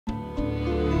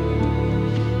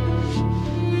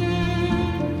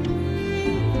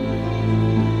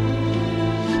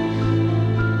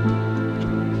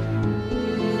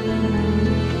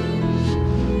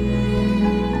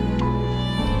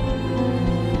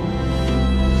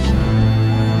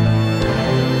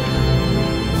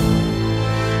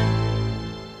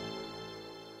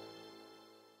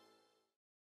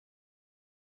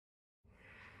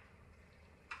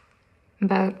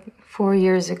About 4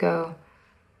 years ago,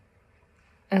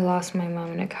 I lost my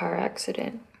mom in a car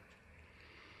accident.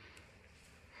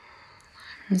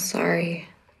 I'm sorry.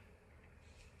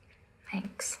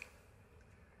 Thanks.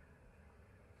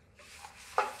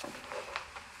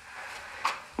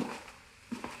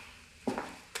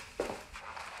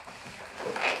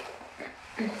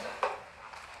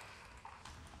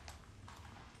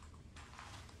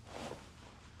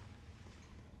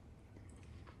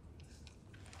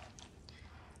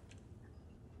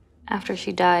 After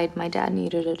she died, my dad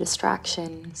needed a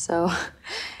distraction, so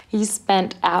he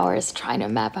spent hours trying to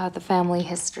map out the family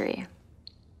history.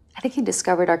 I think he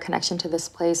discovered our connection to this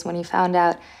place when he found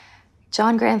out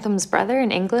John Grantham's brother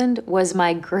in England was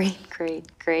my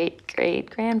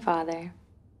great-great-great-great-grandfather.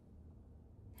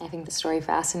 I think the story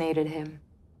fascinated him.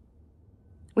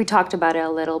 We talked about it a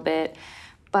little bit,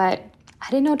 but I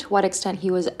didn't know to what extent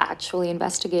he was actually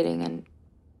investigating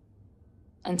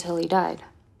until he died.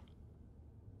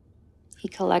 He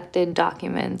collected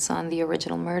documents on the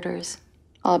original murders.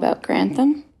 All about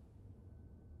Grantham?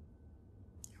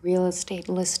 Real estate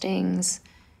listings,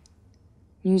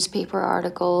 newspaper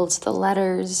articles, the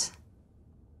letters.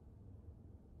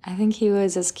 I think he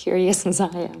was as curious as I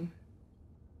am.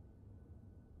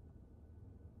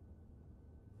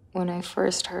 When I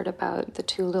first heard about the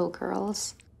 2 little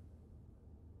girls,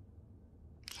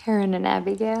 Karen and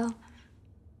Abigail,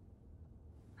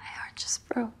 my heart just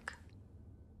broke.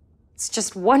 It's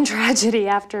just one tragedy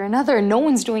after another, and no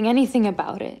one's doing anything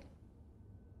about it.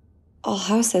 All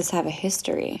houses have a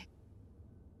history.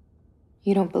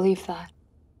 You don't believe that?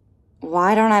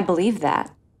 Why don't I believe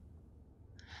that?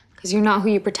 Because you're not who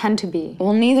you pretend to be.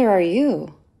 Well, neither are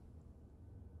you.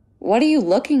 What are you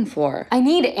looking for? I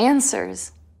need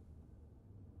answers.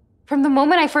 From the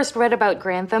moment I first read about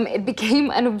Grantham, it became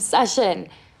an obsession.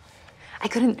 I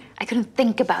couldn't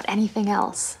think about anything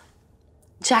else.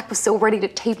 Jack was so ready to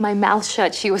tape my mouth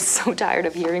shut. She was so tired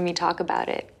of hearing me talk about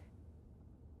it.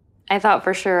 I thought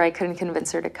for sure I couldn't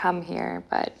convince her to come here,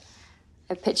 but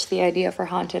I pitched the idea for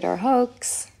Haunted or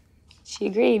Hoax. She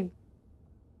agreed.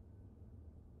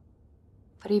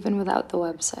 But even without the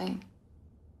website,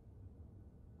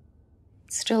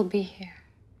 I'd still be here.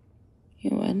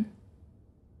 You would?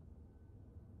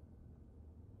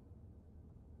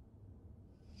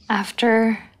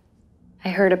 After I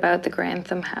heard about the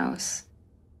Grantham house,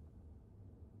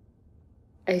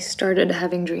 I started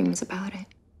having dreams about it.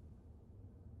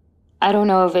 I don't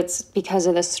know if it's because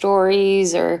of the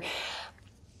stories or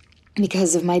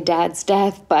because of my dad's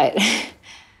death, but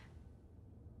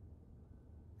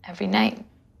every night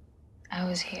I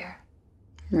was here.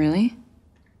 Really?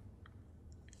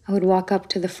 I would walk up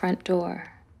to the front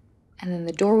door, and then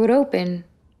the door would open,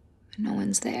 but no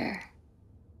one's there.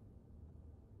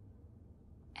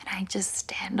 And I'd just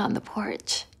stand on the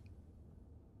porch,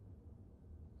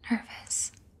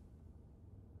 nervous.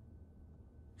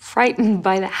 Frightened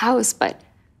by the house, but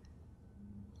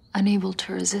unable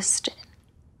to resist it.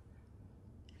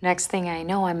 Next thing I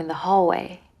know, I'm in the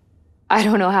hallway. I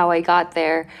don't know how I got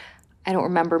there. I don't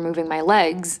remember moving my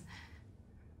legs,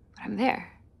 but I'm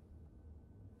there.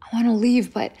 I want to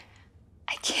leave, but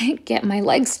I can't get my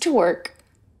legs to work.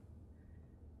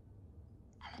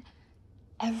 And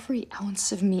every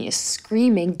ounce of me is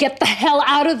screaming, get the hell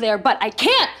out of there, but I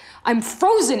can't. I'm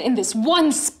frozen in this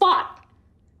one spot.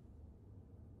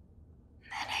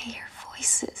 I hear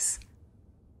voices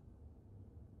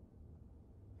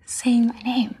saying my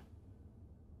name.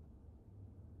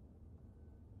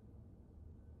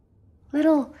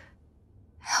 Little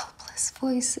helpless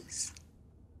voices.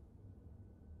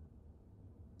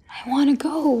 I want to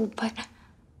go, but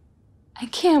I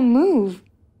can't move.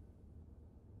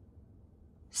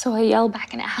 So I yell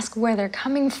back and ask where they're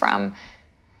coming from.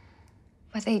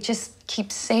 But they just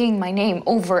keep saying my name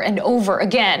over and over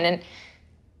again, and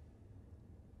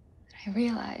I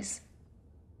realize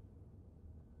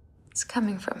it's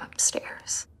coming from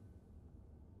upstairs.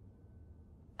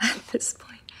 At this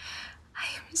point, I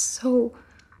am so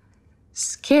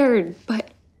scared, but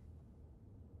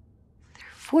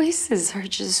their voices are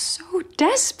just so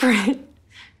desperate.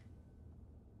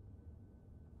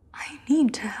 I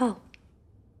need to help.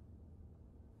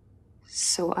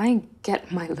 So I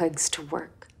get my legs to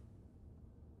work,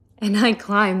 and I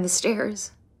climb the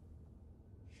stairs.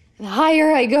 The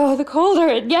higher I go, the colder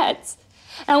it gets.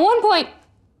 At one point,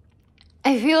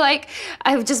 I feel like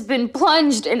I've just been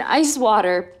plunged in ice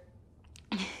water.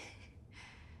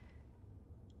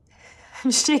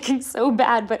 I'm shaking so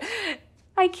bad, but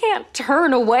I can't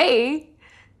turn away.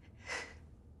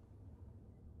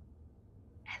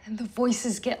 And then the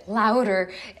voices get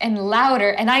louder and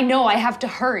louder, and I know I have to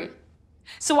hurry.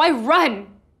 So I run,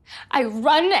 I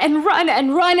run and run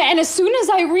and run, and as soon as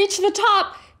I reach the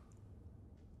top,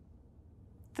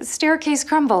 the staircase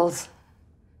crumbles.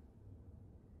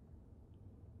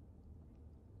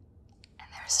 And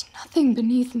there's nothing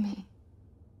beneath me.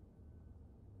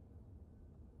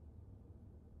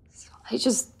 So I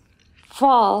just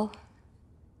fall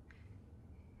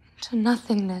into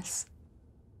nothingness,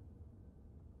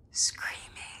 screaming.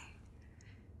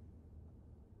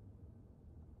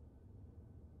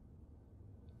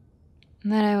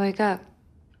 And then I wake up,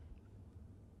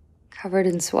 covered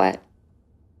in sweat,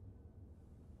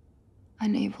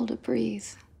 unable to breathe.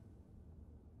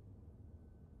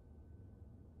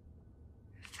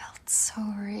 It felt so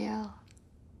real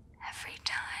every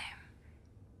time.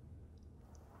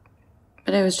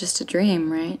 But it was just a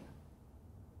dream, right?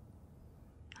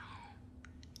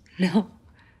 No.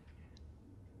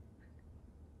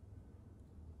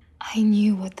 I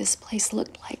knew what this place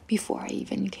looked like before I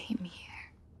even came here.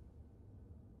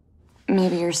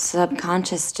 Maybe your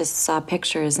subconscious just saw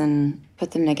pictures and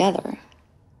put them together.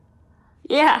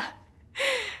 Yeah,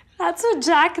 that's what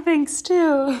Jack thinks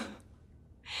too.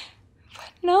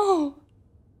 But no.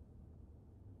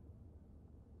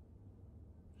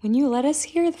 When you let us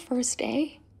here the first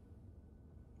day,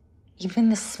 even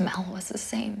the smell was the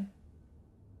same.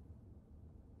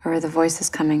 Where are the voices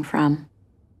coming from?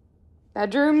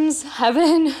 Bedrooms,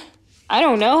 heaven, I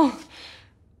don't know.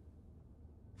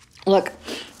 Look,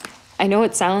 I know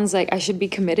it sounds like I should be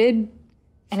committed,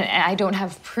 and I don't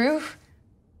have proof.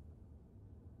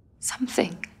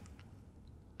 Something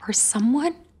or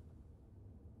someone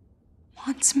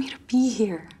wants me to be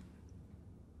here.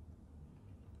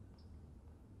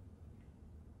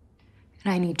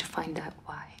 And I need to find out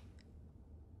why.